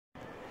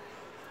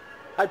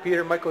Hi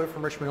Peter, Michael here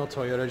from Richmond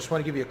Toyota. I just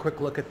want to give you a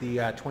quick look at the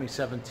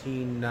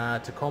 2017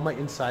 Tacoma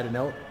inside and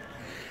out.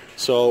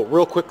 So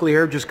real quickly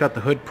here, just got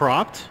the hood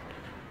propped.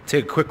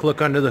 Take a quick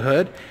look under the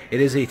hood. It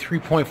is a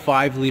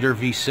 3.5 liter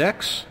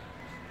V6.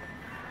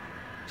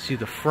 See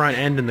the front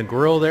end and the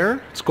grille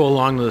there. Let's go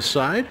along to the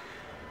side.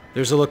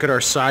 There's a look at our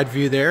side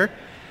view there.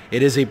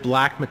 It is a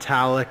black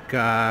metallic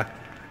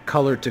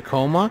colored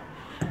Tacoma.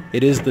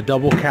 It is the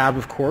double cab,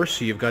 of course,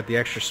 so you've got the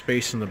extra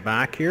space in the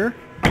back here.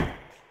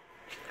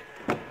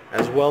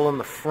 As well in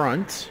the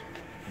front,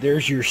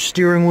 there's your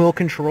steering wheel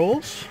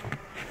controls,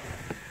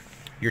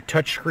 your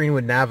touchscreen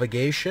with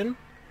navigation,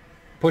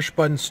 push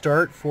button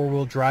start,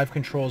 four-wheel drive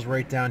controls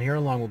right down here,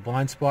 along with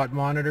blind spot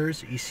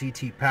monitors,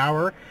 ECT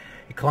power,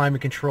 climate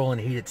control, and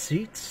heated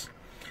seats.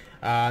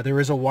 There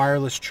is a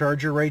wireless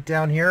charger right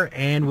down here,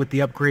 and with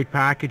the upgrade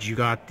package, you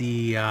got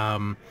the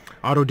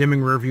auto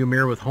dimming rear view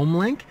mirror with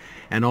HomeLink,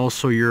 and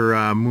also your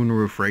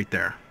moonroof right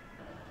there.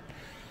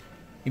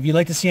 If you'd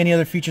like to see any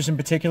other features in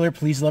particular,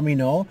 please let me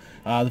know.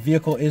 The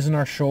vehicle is in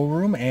our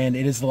showroom, and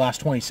it is the last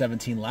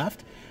 2017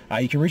 left.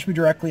 You can reach me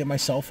directly at my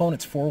cell phone.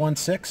 It's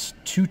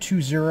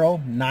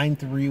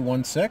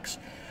 416-220-9316.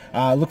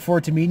 Look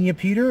forward to meeting you,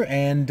 Peter,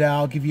 and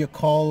I'll give you a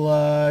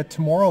call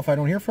tomorrow if I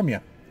don't hear from you.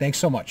 Thanks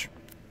so much.